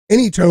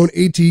Anytone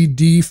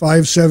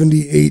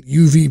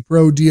AT-D578UV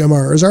Pro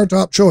DMR is our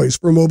top choice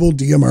for mobile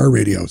DMR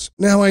radios.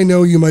 Now I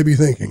know you might be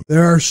thinking,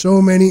 there are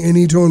so many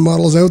Anytone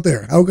models out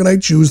there, how can I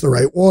choose the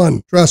right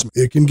one? Trust me,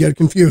 it can get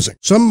confusing.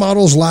 Some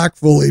models lack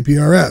full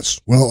APRS,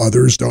 while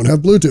others don't have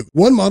Bluetooth.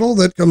 One model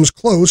that comes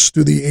close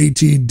to the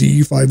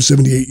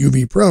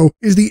AT-D578UV Pro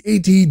is the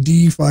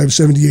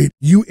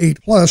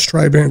AT-D578U8 Plus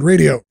tri-band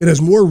radio. It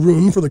has more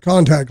room for the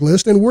contact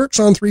list and works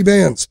on 3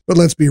 bands. But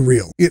let's be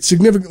real, it's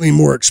significantly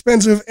more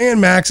expensive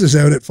and maxes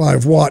out at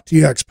 5 watt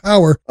TX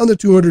power on the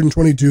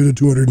 222 to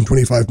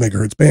 225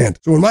 MHz band.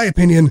 So in my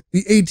opinion,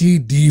 the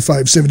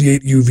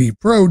AT-D578UV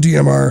Pro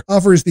DMR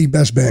offers the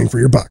best bang for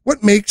your buck.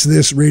 What makes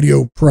this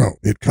radio pro?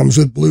 It comes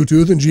with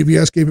Bluetooth and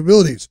GPS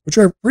capabilities, which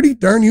are pretty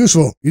darn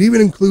useful. It even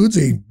includes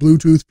a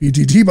Bluetooth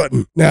PTT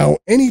button. Now,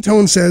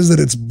 Anytone says that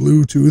its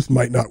Bluetooth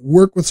might not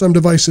work with some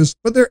devices,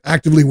 but they're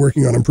actively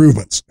working on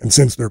improvements. And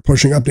since they're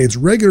pushing updates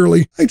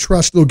regularly, I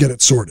trust they'll get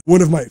it sorted.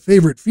 One of my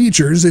favorite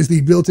features is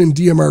the built-in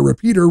DMR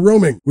repeater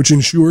roaming, which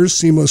ensures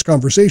seamless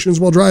conversations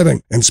while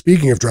driving. And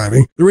speaking of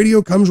driving, the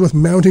radio comes with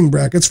mounting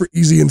brackets for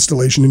easy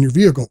installation in your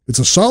vehicle. It's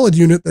a solid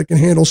unit that can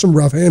handle some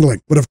rough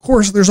handling. But of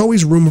course, there's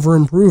always room for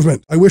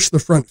improvement. I wish the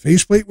front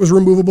faceplate was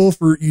removable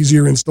for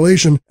easier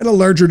installation, and a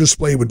larger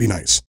display would be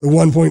nice. The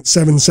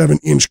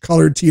 1.77-inch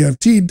colored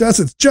TFT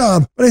does its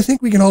job, but I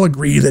think we can all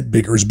agree that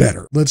bigger is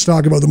better. Let's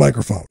talk about the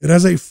microphone. It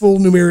has a full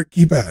NUMERIC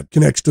keypad,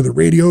 connects to the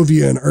radio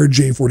via an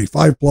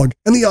RJ45 plug,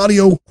 and the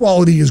audio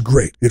quality is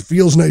great. It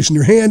feels nice in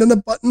your hand, and the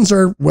buttons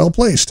are well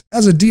placed.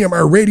 As a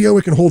DMR radio,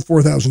 it can hold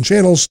 4,000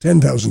 channels,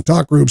 10,000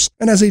 talk groups,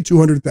 and has a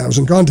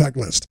 200,000 contact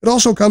list. It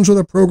also comes with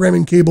a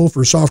programming cable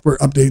for software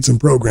updates and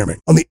programming.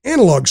 On the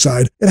analog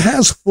side, it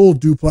has full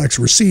duplex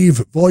receive,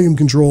 volume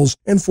controls,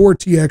 and 4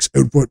 TX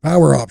output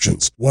power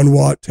options: 1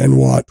 watt, 10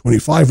 watt,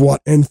 25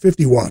 watt, and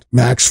 50 watt,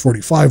 max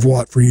 45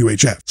 watt for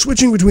UHF.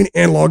 Switching between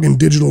analog and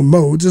digital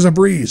modes is a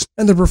breeze,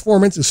 and the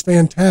performance is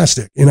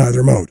fantastic in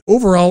either mode.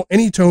 Overall,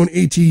 Anytone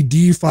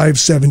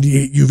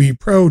AT-D578UV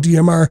Pro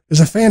DMR is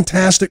a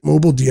fantastic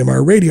mobile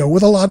DMR radio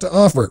with a lot to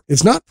offer.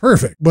 It's not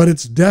perfect, but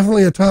it's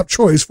definitely a top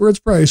choice for its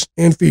price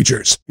and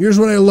features. Here's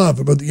what I love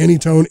about the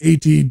Anytone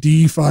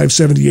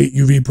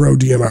AT-D578UV Pro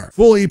DMR.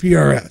 Full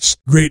APRS,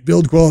 great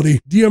build quality,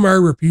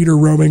 DMR repeater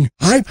roaming,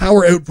 high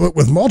power output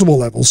with multiple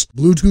levels,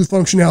 Bluetooth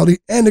functionality,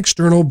 and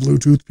external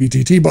Bluetooth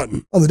PTT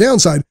button. On the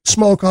downside,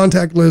 small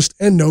contact list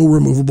and no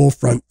removable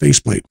front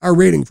faceplate. Our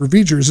rating for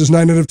features is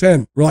 9 out of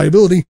 10.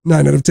 Reliability,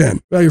 9 out of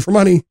 10. Value for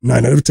money,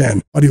 9 out of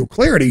 10. Audio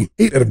clarity,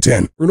 8 out of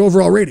 10. For an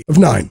overall rating of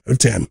 9 out of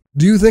 10.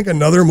 Do you think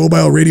another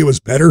mobile radio is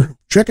better?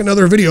 Check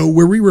another video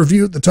where we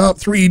reviewed the top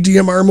 3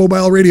 DMR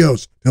mobile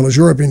radios. Tell us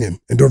your opinion,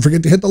 and don't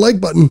forget to hit the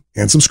like button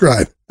and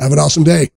subscribe. Have an awesome day.